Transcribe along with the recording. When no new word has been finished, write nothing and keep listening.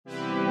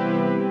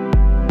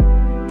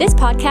This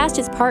podcast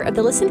is part of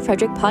the Listen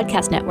Frederick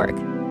Podcast Network.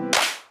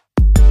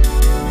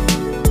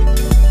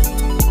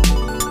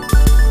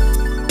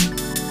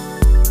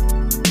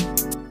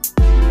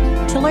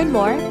 To learn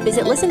more,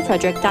 visit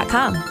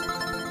listenfrederick.com.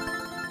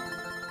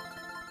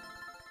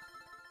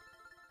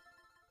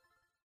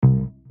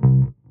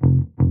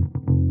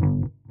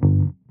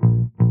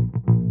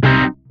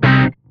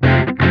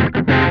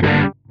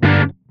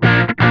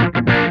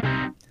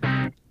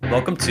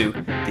 Welcome to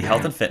the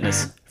Health and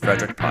Fitness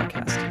Frederick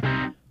Podcast,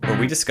 where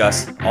we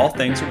discuss all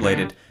things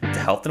related to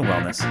health and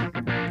wellness.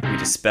 We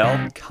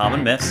dispel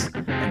common myths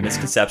and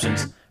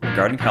misconceptions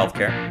regarding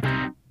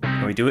healthcare,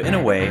 and we do it in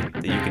a way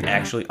that you can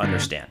actually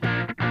understand.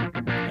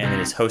 And it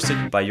is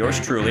hosted by yours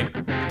truly,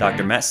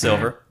 Dr. Matt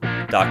Silver,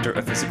 Doctor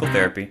of Physical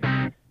Therapy,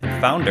 and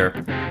founder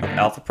of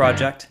Alpha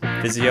Project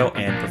Physio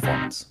and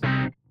Performance.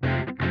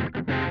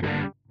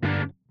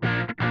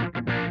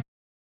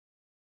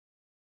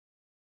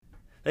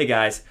 Hey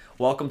guys,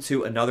 welcome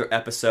to another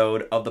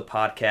episode of the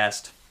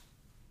podcast.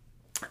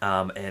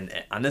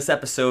 And on this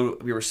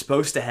episode, we were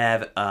supposed to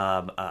have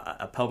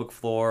a pelvic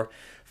floor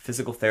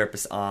physical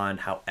therapist on.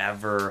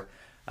 However,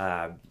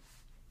 actually,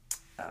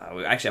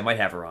 I might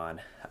have her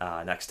on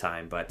next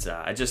time, but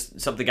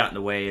something got in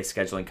the way, a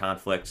scheduling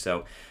conflict.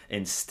 So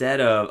instead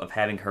of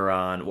having her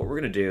on, what we're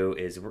going to do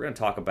is we're going to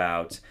talk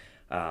about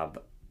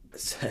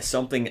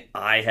something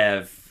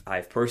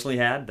I've personally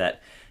had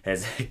that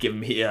has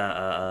given me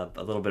a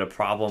little bit of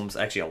problems,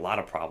 actually a lot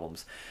of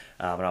problems,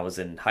 when I was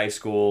in high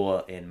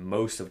school and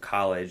most of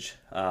college.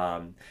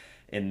 And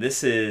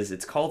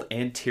it's called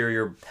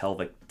anterior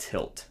pelvic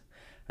tilt.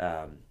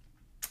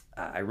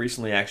 I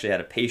recently actually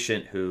had a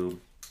patient who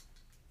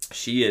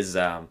she is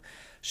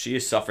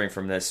suffering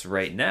from this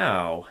right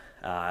now.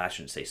 I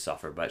shouldn't say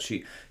suffer, but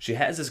she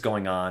has this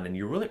going on, and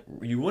you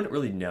wouldn't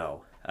really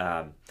know.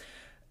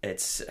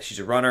 She's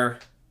a runner,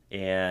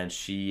 and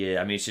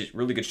she's in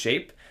really good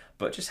shape,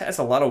 but just has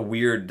a lot of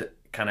weird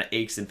kind of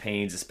aches and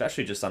pains,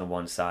 especially just on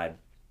one side.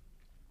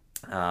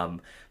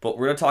 But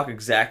we're going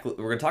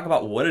to talk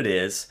about what it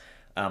is,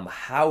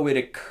 how it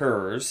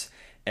occurs,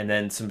 and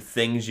then some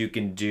things you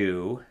can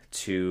do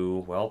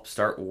to,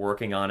 start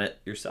working on it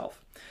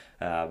yourself.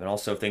 And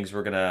also things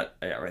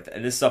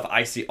and this stuff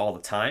I see all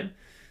the time,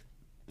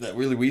 that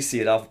really we see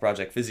at Alpha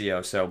Project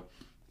Physio. So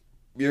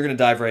you're going to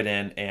dive right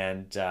in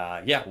and,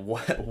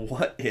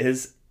 what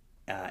is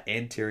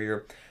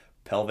anterior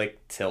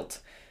pelvic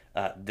tilt?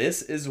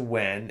 This is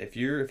when, if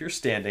you're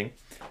standing,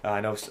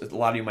 I know a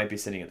lot of you might be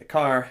sitting in the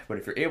car, but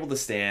if you're able to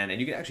stand, and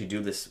you can actually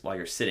do this while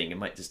you're sitting, it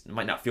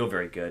might not feel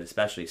very good,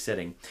 especially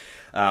sitting.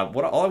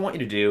 All I want you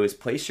to do is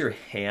place your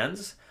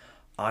hands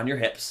on your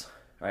hips,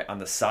 right, on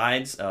the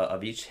sides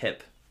of each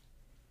hip,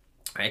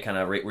 right, kind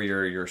of right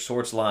where your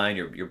shorts line,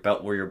 your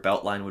belt, where your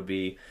belt line would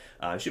be.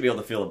 You should be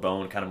able to feel a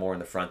bone kind of more in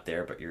the front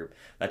there, but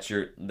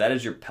that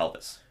is your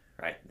pelvis,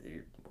 right?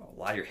 A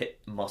lot of your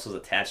hip muscles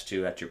attached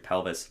to at your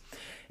pelvis.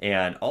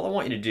 And all I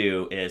want you to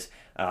do is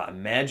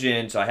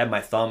imagine, so I have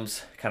my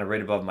thumbs kind of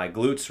right above my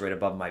glutes, right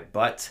above my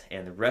butt,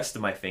 and the rest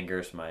of my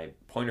fingers, my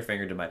pointer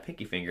finger to my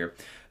pinky finger,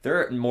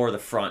 they're more the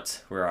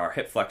front where our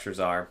hip flexors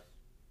are.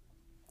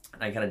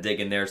 And I kind of dig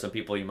in there. Some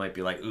people, you might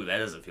be like, ooh, that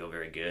doesn't feel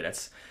very good.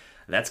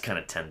 That's kind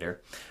of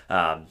tender.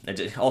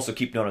 And also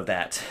keep note of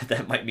that.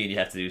 That might mean you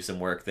have to do some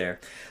work there.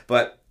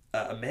 But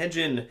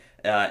imagine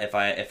if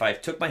I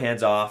took my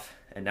hands off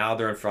and now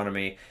they're in front of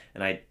me,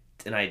 and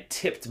I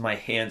tipped my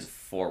hands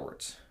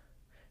forwards,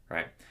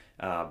 right?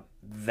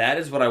 That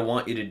is what I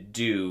want you to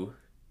do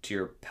to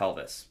your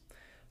pelvis.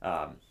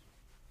 And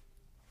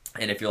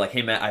if you're like,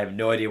 hey Matt, I have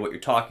no idea what you're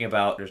talking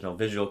about, there's no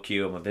visual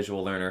cue, I'm a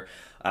visual learner,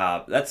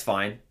 that's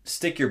fine.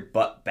 Stick your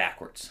butt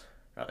backwards,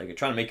 right? Like you're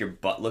trying to make your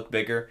butt look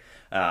bigger.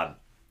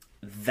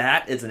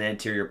 That is an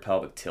anterior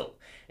pelvic tilt.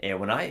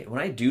 And when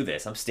I do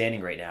this, I'm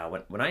standing right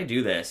now. When I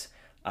do this,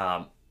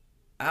 I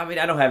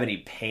don't have any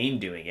pain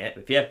doing it.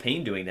 If you have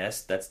pain doing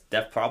this, that's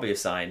probably a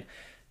sign.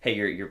 Hey,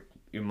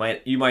 you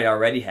might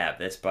already have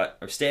this. But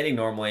I'm standing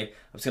normally.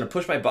 I'm just gonna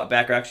push my butt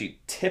back, or actually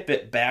tip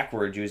it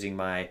backward using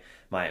my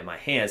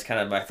hands. Kind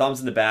of my thumbs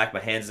in the back, my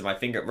hands in my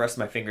finger, rest of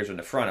my fingers are in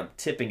the front. I'm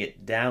tipping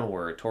it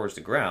downward towards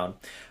the ground.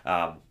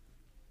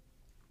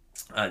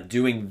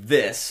 Doing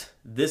this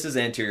is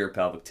anterior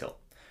pelvic tilt.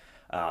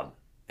 And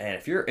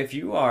if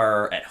you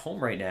are at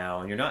home right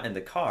now and you're not in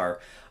the car,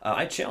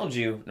 I challenge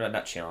you.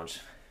 Not challenge.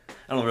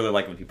 I don't really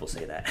like when people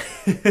say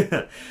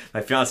that.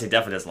 My fiance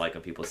definitely doesn't like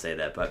when people say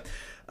that. But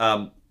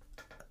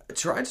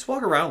just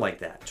walk around like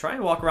that. Try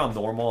and walk around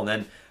normal, and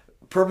then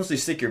purposely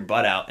stick your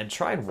butt out and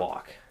try and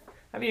walk.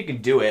 I mean, you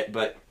can do it,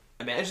 but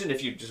imagine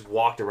if you just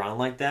walked around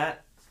like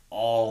that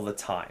all the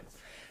time,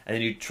 and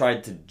then you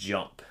tried to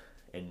jump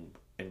and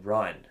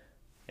run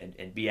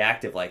and be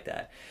active like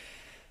that.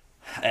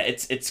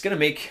 It's gonna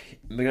make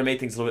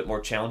things a little bit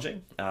more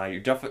challenging. You're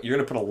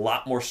gonna put a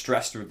lot more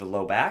stress through the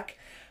low back,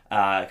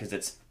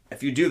 because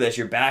if you do this,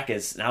 your back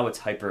it's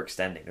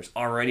hyperextending. There's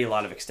already a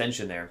lot of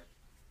extension there.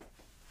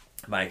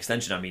 By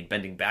extension, I mean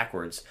bending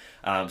backwards.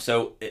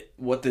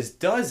 What this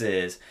does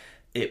is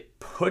it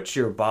puts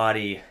your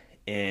body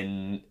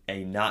in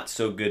a not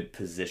so good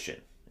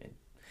position.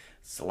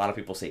 A lot of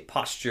people say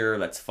posture.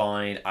 That's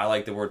fine. I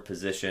like the word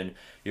position.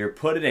 You're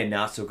put in a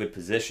not so good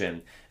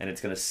position, and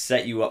it's going to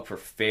set you up for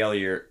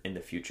failure in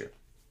the future.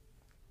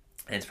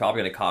 And it's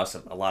probably going to cause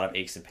a lot of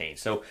aches and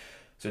pains. So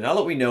now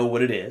that we know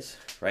what it is,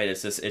 right?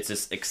 It's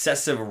this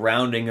excessive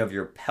rounding of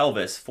your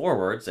pelvis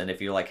forwards. And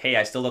if you're like, hey,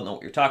 I still don't know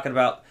what you're talking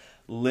about,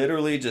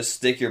 literally just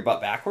stick your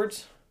butt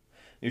backwards.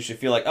 You should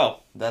feel like, oh,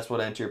 that's what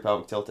anterior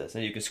pelvic tilt is.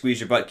 And you can squeeze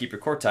your butt, keep your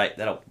core tight.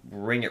 That'll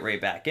bring it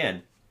right back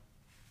in.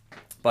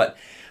 But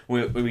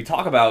when we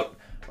talk about,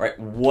 right,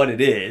 what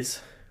it is,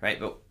 right?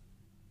 But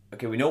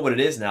okay, we know what it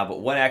is now,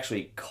 but what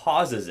actually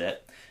causes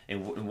it,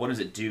 and what does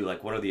it do?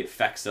 Like, what are the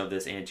effects of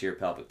this anterior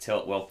pelvic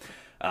tilt? Well,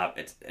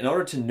 it's in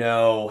order to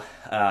know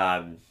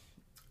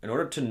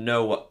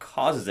what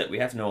causes it, we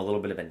have to know a little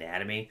bit of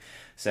anatomy.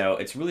 So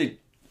it's really,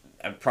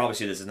 I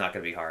promise you, this is not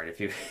going to be hard. If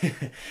you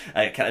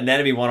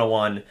anatomy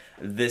 101,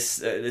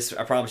 this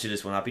I promise you,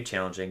 this will not be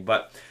challenging.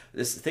 But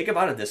think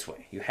about it this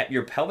way: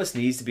 your pelvis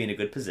needs to be in a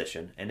good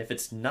position, and if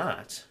it's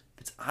not,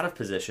 if it's out of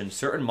position,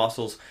 certain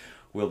muscles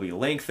will be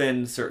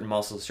lengthened, certain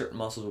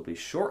muscles will be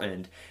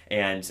shortened,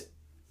 and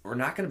we're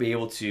not going to be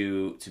able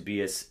to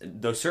be as,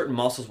 those certain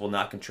muscles will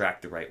not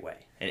contract the right way.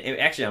 And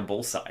actually on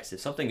both sides, if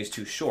something is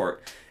too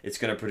short, it's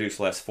going to produce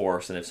less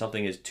force, and if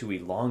something is too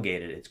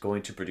elongated, it's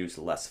going to produce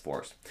less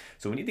force.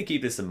 So we need to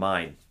keep this in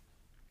mind,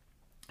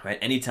 right?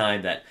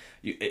 Anytime that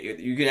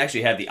you can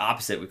actually have the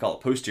opposite, we call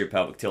it posterior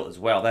pelvic tilt as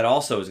well. That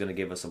also is going to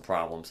give us some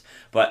problems.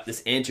 But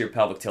this anterior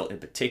pelvic tilt in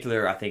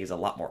particular, I think, is a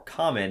lot more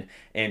common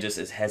and just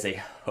has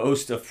a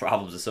host of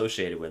problems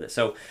associated with it.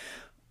 So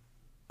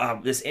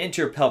this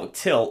anterior pelvic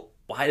tilt,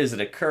 why does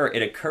it occur?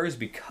 It occurs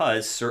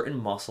because certain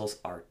muscles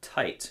are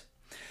tight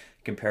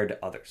compared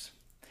to others.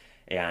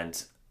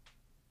 And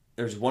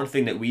there's one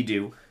thing that we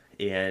do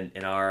in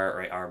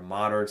our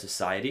modern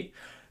society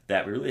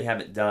that we really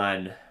haven't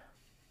done,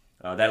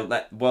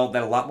 that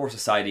a lot more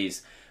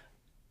societies,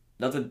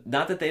 not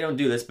that they don't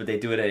do this, but they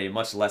do it at a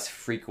much less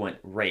frequent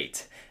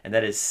rate. And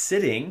that is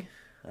sitting,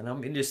 and I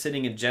don't mean just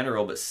sitting in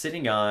general, but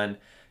sitting on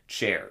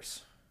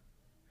chairs.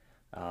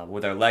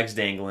 With our legs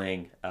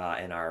dangling,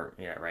 and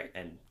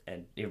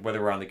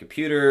whether we're on the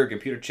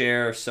computer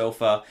chair,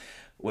 sofa,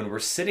 when we're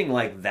sitting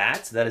like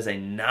that, that is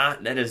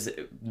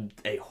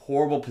a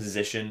horrible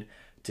position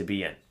to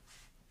be in.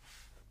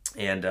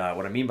 And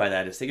what I mean by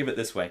that is, think of it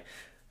this way: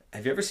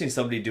 have you ever seen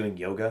somebody doing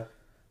yoga,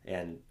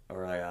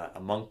 or a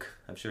monk?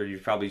 I'm sure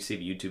you've probably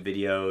seen YouTube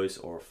videos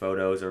or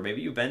photos, or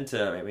maybe you've been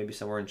to maybe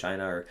somewhere in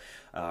China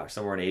or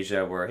somewhere in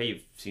Asia where, hey,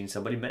 you've seen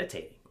somebody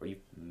meditating, or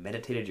you've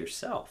meditated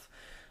yourself.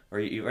 Or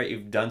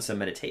you've done some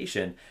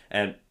meditation,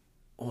 and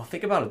well,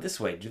 think about it this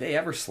way: do they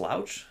ever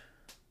slouch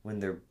when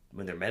they're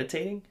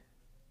meditating?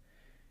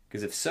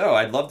 Because if so,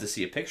 I'd love to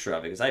see a picture of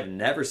it, because I've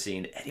never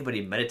seen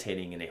anybody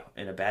meditating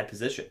in a bad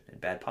position, in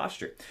bad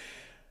posture.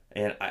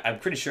 And I'm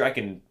pretty sure I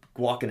can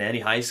walk into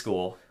any high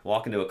school,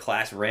 walk into a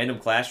random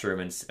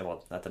classroom, and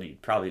well, not that you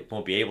probably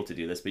won't be able to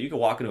do this, but you can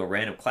walk into a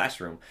random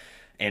classroom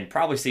and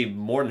probably see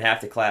more than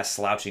half the class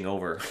slouching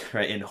over,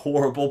 right, in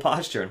horrible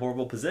posture, in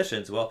horrible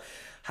positions. Well,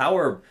 how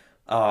are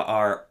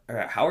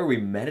we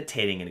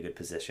meditating in good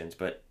positions,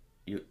 but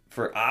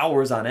for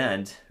hours on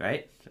end,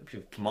 right? I've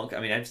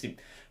seen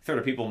heard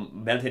of people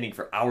meditating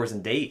for hours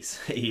and days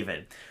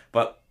even.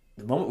 But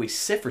the moment we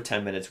sit for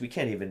 10 minutes, we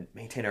can't even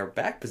maintain our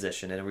back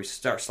position, and we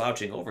start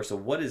slouching over. So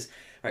what's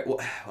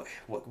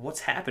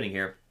happening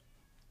here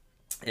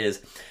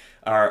is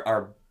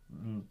we're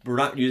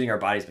not using our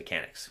body's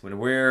mechanics. When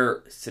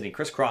we're sitting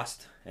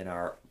crisscrossed and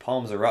our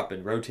palms are up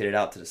and rotated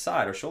out to the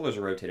side, our shoulders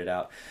are rotated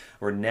out,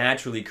 we're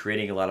naturally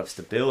creating a lot of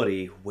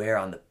stability, where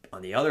on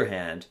the other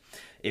hand,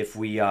 if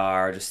we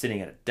are just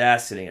sitting at a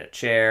desk, sitting in a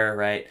chair,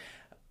 right,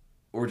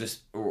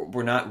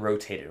 we're not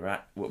rotated. We're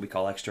not what we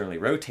call externally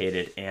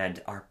rotated,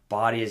 and our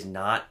body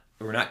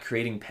we're not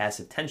creating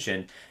passive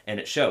tension, and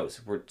it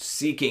shows. We're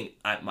seeking,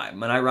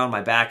 when I round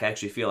my back, I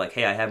actually feel like,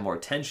 hey, I have more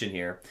tension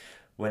here.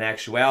 When in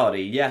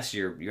actuality, yes,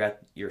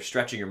 you're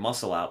stretching your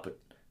muscle out, but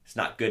it's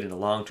not good in the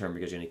long term,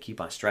 because you're going to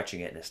keep on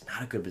stretching it, and it's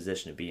not a good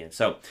position to be in.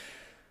 So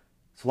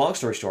long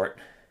story short,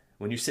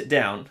 when you sit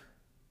down,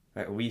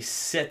 right, we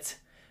sit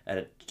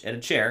at a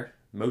chair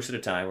most of the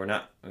time. We're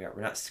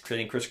not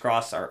sitting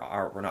crisscross. Our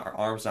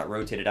arms not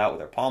rotated out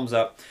with our palms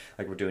up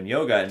like we're doing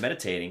yoga and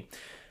meditating.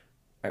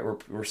 Right,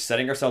 we're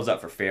setting ourselves up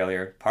for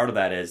failure. Part of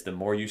that is, the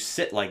more you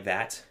sit like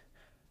that,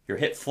 your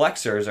hip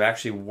flexors are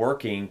actually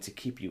working to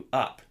keep you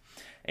up.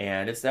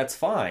 And that's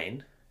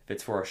fine if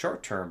it's for a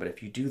short term, but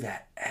if you do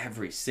that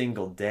every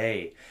single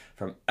day,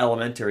 from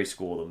elementary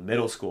school to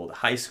middle school to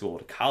high school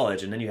to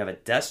college, and then you have a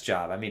desk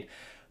job, I mean,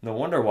 no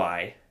wonder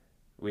why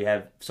we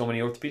have so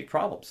many orthopedic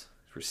problems.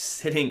 We're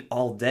sitting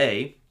all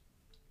day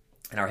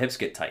and our hips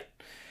get tight.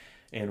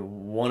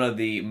 And one of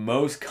the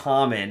most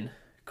common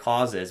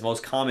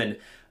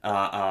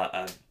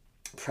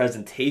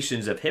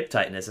presentations of hip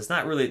tightness, it's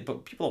not really,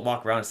 but people don't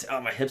walk around and say,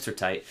 oh, my hips are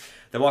tight.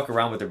 They walk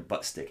around with their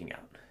butt sticking out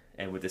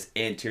and with this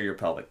anterior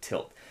pelvic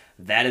tilt.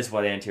 That is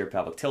what anterior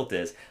pelvic tilt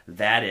is.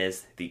 That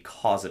is the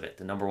cause of it.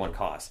 The number one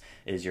cause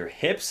is your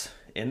hips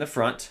in the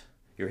front,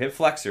 your hip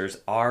flexors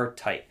are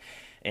tight.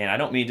 And I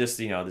don't mean just,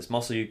 this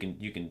muscle you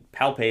can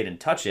palpate and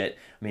touch it.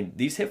 I mean,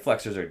 these hip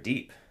flexors are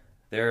deep.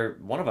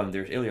 One of them,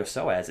 there's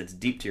iliopsoas. It's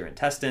deep to your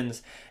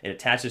intestines. It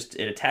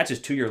attaches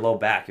to your low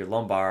back, your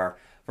lumbar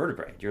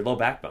vertebrae, your low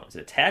back bones.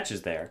 It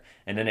attaches there,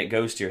 and then it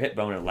goes to your hip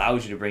bone and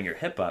allows you to bring your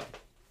hip up.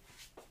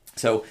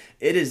 So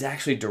it is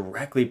actually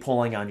directly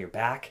pulling on your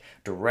back,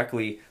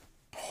 directly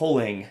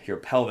pulling your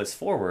pelvis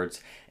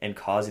forwards and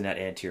causing that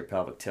anterior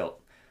pelvic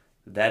tilt.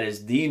 That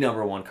is the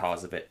number one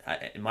cause of it,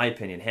 in my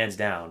opinion, hands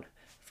down,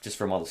 just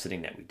from all the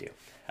sitting that we do.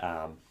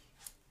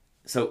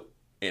 So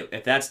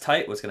if that's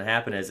tight, what's going to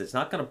happen is it's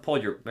not going to pull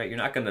you're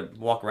not going to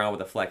walk around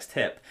with a flexed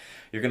hip.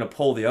 You're going to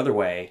pull the other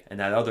way, and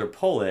that other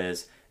pull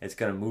it's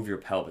going to move your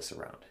pelvis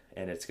around.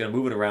 And it's going to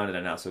move it around in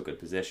a not so good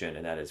position,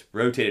 and that is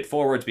rotated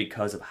forwards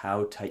because of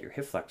how tight your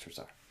hip flexors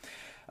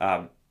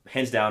are.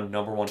 Hands down,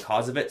 number one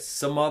cause of it.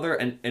 Some other,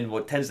 and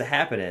what tends to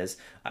happen is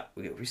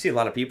we see a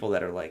lot of people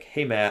that are like,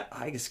 hey Matt,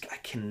 I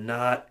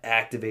cannot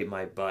activate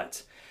my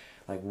butt.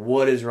 Like,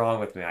 what is wrong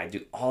with me? I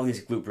do all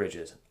these glute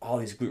bridges, all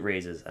these glute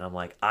raises, and I'm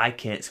like, I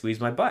can't squeeze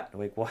my butt. I'm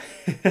like, what?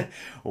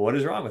 What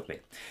is wrong with me?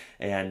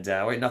 And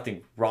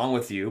nothing wrong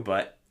with you,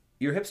 but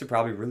your hips are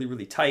probably really,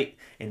 really tight,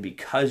 and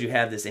because you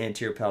have this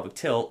anterior pelvic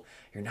tilt,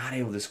 you're not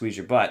able to squeeze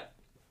your butt,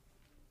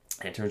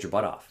 and it turns your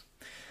butt off.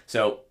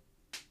 So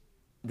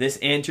this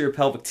anterior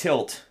pelvic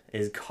tilt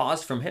is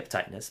caused from hip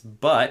tightness,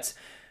 but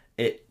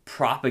it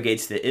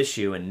propagates the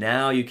issue, and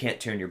now you can't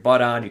turn your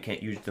butt on, you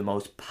can't use the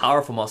most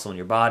powerful muscle in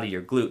your body,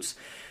 your glutes,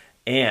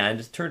 and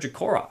it turns your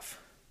core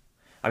off.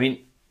 I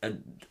mean,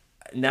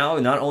 now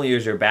not only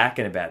is your back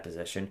in a bad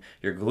position,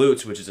 your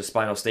glutes, which is a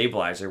spinal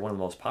stabilizer, one of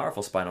the most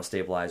powerful spinal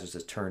stabilizers,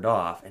 is turned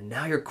off, and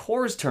now your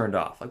core is turned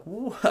off. Like,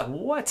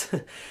 what?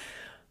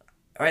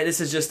 All right,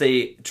 this is just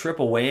a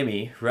triple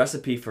whammy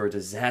recipe for a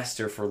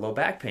disaster for low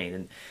back pain.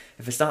 And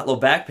if it's not low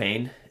back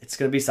pain, it's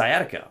going to be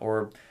sciatica.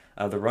 Or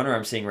the runner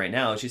I'm seeing right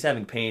now, she's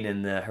having pain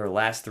in her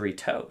last three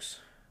toes,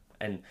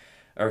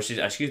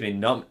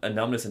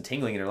 numbness and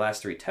tingling in her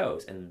last three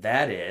toes, and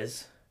that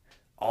is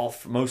all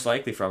most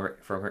likely from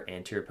her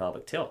anterior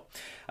pelvic tilt.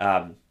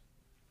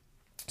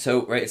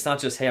 So, right, it's not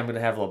just, hey, I'm going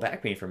to have low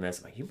back pain from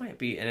this. Like, you might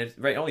be, and it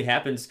only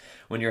happens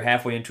when you're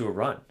halfway into a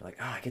run.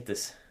 Like, I get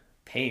this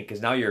pain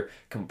because now you're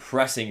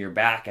compressing your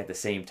back at the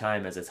same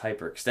time as it's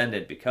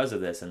hyperextended because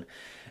of this, and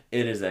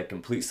it is a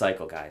complete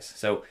cycle, guys.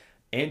 So,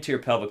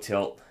 anterior pelvic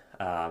tilt,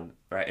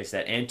 right, it's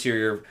that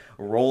anterior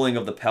rolling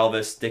of the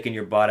pelvis, sticking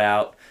your butt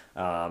out.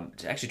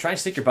 Actually, try and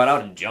stick your butt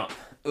out and jump.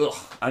 Ugh,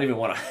 I don't even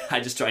want to. I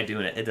just tried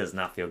doing it. It does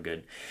not feel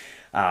good.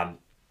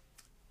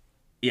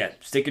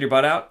 Sticking your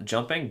butt out,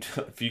 jumping.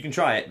 If you can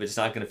try it, but it's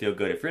not going to feel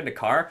good. If you're in the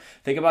car,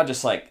 think about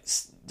just like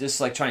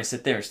trying to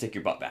sit there and stick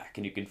your butt back,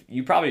 and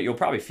you'll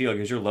probably feel,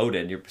 because you're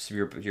loaded,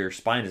 your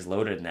spine is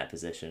loaded in that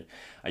position.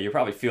 You'll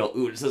probably feel,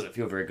 ooh, this doesn't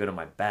feel very good on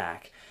my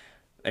back.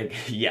 Like,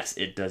 yes,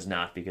 it does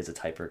not, because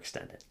it's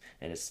hyperextended,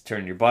 and it's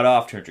turning your butt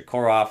off, turns your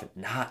core off.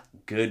 Not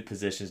good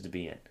positions to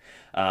be in.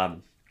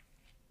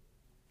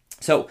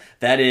 So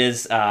that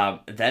is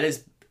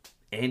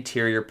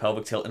anterior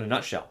pelvic tilt in a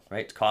nutshell,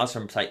 right? It's caused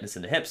from tightness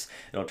in the hips.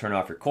 It'll turn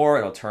off your core.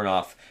 It'll turn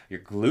off your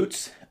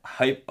glutes,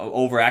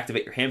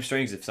 overactivate your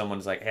hamstrings. If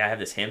someone's like, hey, I have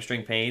this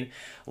hamstring pain,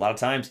 a lot of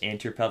times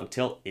anterior pelvic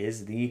tilt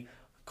is the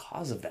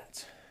cause of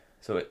that.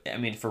 So,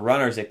 for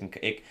runners, it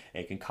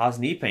can cause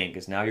knee pain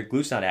because now your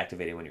glute's not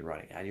activated when you're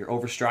running. And you're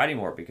overstriding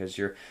more because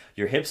your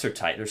hips are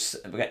tight.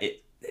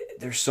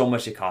 There's so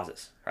much it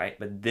causes, right?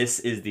 But this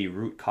is the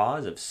root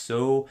cause of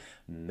so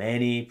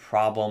many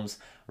problems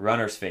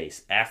runners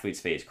face, athletes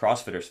face,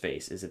 CrossFitters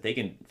face, is that they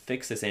can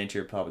fix this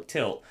anterior pelvic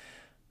tilt,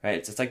 right?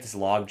 It's like this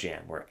log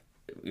jam where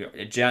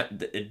it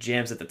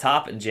jams at the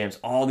top and jams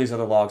all these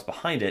other logs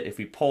behind it. If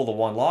we pull the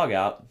one log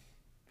out,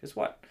 guess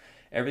what?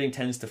 Everything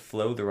tends to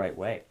flow the right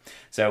way.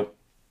 So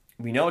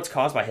we know it's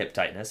caused by hip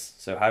tightness.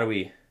 So how do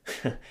we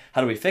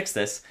fix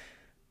this?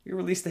 You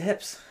release the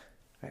hips.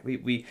 Right?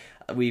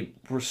 We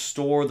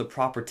restore the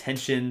proper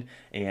tension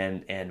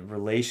and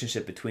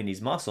relationship between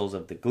these muscles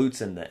of the glutes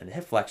and the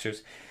hip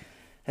flexors.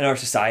 In our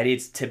society,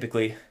 it's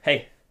typically,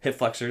 hey, hip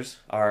flexors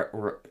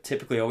are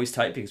typically always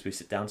tight because we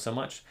sit down so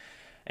much.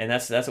 And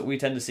that's what we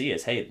tend to see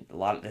is, hey,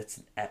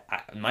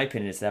 in my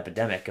opinion, it's an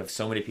epidemic of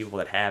so many people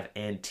that have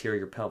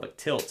anterior pelvic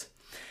tilt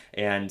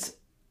and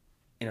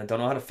don't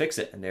know how to fix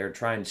it, and they're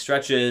trying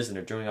stretches and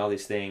they're doing all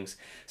these things.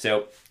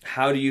 So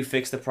how do you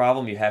fix the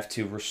problem? You have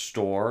to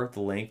restore the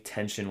length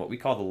tension, what we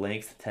call the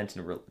length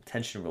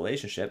tension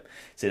relationship.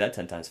 Say that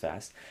 10 times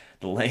fast.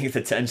 The length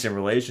of tension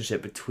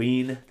relationship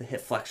between the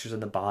hip flexors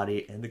and the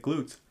body and the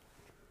glutes.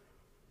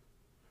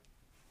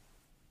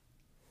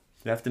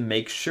 You have to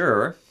make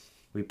sure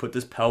we put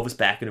this pelvis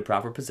back into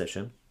proper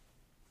position,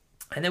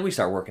 and then we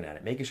start working at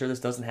it, making sure this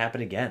doesn't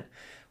happen again.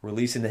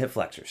 Releasing the hip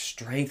flexors,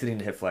 strengthening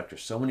the hip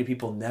flexors. So many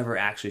people never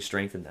actually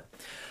strengthen them.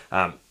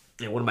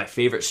 And one of my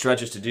favorite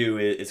stretches to do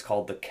is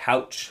called the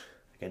couch,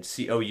 again,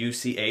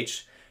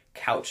 COUCH,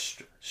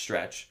 couch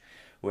stretch,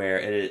 where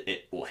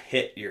it will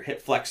hit your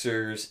hip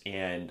flexors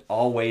in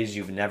all ways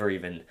you've never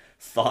even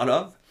thought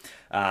of.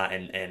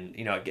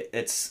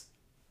 It's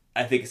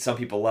I think some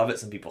people love it,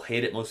 some people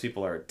hate it, most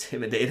people are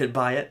intimidated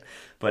by it,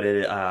 but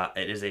it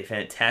is a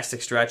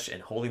fantastic stretch,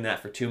 and holding that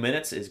for 2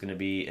 minutes is going to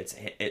be,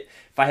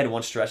 if I had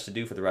one stretch to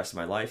do for the rest of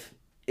my life,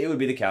 it would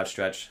be the couch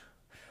stretch.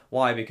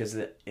 Why? Because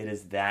it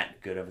is that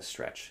good of a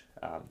stretch.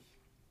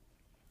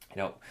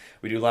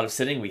 We do a lot of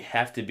sitting. We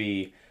have to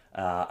be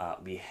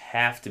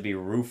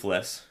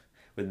ruthless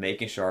with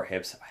making sure our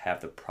hips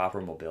have the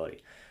proper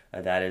mobility.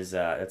 That's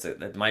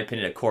in my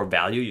opinion, a core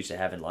value you should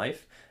have in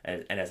life,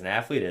 and as an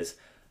athlete is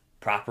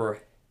proper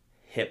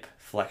hip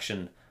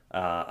flexion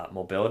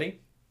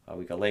mobility.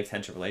 We call leg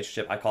tension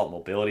relationship. I call it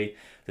mobility.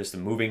 There's the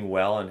moving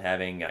well and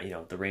having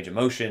the range of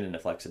motion and the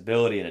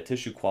flexibility and the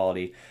tissue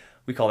quality.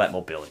 We call that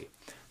mobility.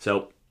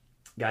 So,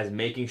 guys,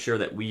 making sure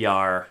that we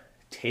are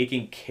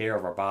taking care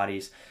of our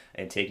bodies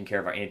and taking care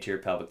of our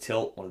anterior pelvic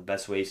tilt. One of the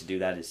best ways to do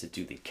that is to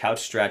do the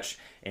couch stretch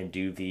and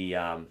do the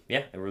and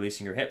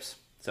releasing your hips.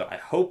 So I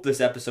hope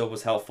this episode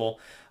was helpful.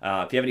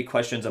 If you have any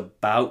questions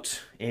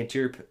about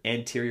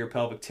anterior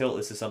pelvic tilt,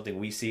 this is something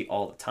we see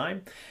all the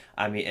time.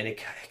 I mean, and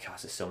it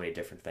causes so many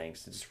different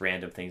things. It's just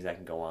random things that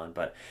can go on.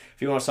 But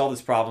if you want to solve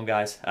this problem,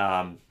 guys,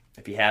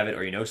 if you have it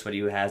or you know somebody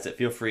who has it,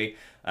 feel free.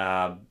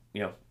 Send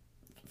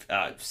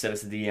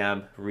us a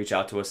DM, reach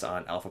out to us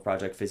on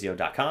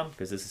alphaprojectphysio.com,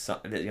 because this is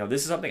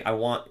something I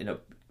want.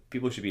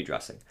 People should be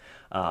addressing.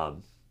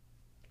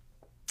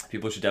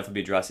 People should definitely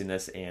be addressing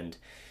this, and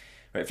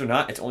if they're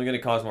not, it's only going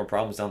to cause more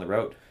problems down the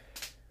road.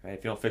 Right?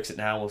 If you don't fix it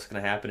now, what's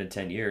going to happen in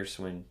 10 years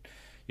when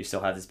you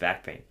still have this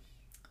back pain?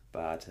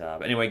 But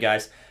anyway,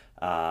 guys,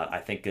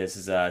 I think this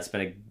is a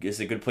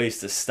good place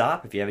to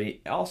stop. If you have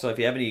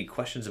any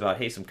questions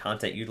about some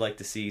content you'd like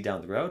to see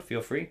down the road,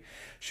 feel free.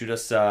 Shoot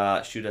us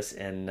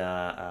an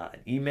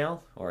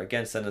email, or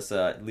again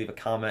leave a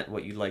comment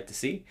what you'd like to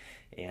see.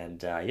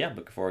 And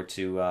looking forward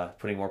to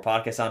putting more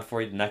podcasts on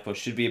for you. The next one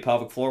should be a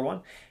pelvic floor one,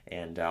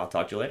 and I'll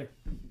talk to you later.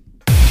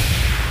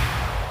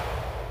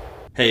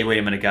 Hey, wait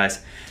a minute,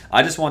 guys.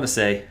 I just want to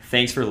say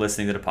thanks for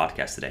listening to the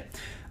podcast today.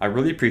 I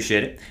really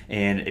appreciate it.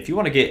 And if you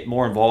want to get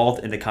more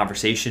involved in the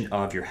conversation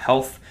of your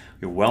health,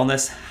 your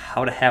wellness,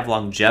 how to have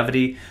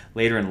longevity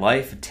later in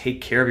life,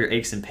 take care of your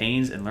aches and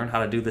pains, and learn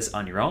how to do this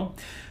on your own,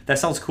 that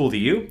sounds cool to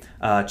you,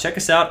 check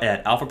us out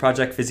at Alpha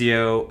Project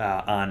Physio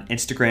on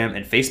Instagram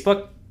and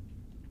Facebook.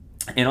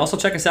 And also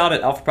check us out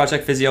at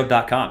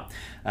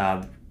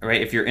alphaprojectphysio.com.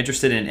 Right, if you're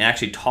interested in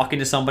actually talking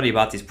to somebody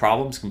about these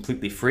problems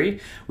completely free,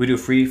 we do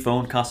free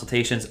phone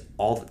consultations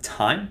all the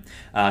time.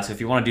 So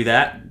if you want to do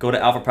that, go to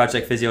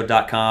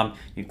alphaprojectphysio.com.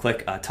 You can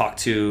click talk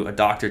to a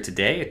doctor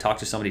today, talk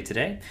to somebody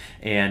today.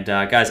 And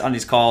guys, on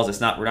these calls,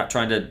 we're not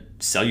trying to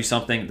sell you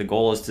something. The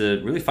goal is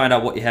to really find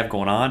out what you have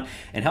going on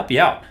and help you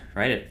out.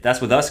 Right? If that's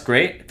with us,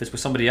 great. If it's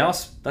with somebody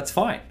else, that's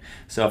fine.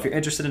 So if you're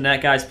interested in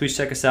that, guys, please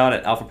check us out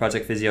at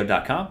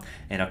alphaprojectphysio.com,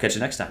 and I'll catch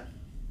you next time.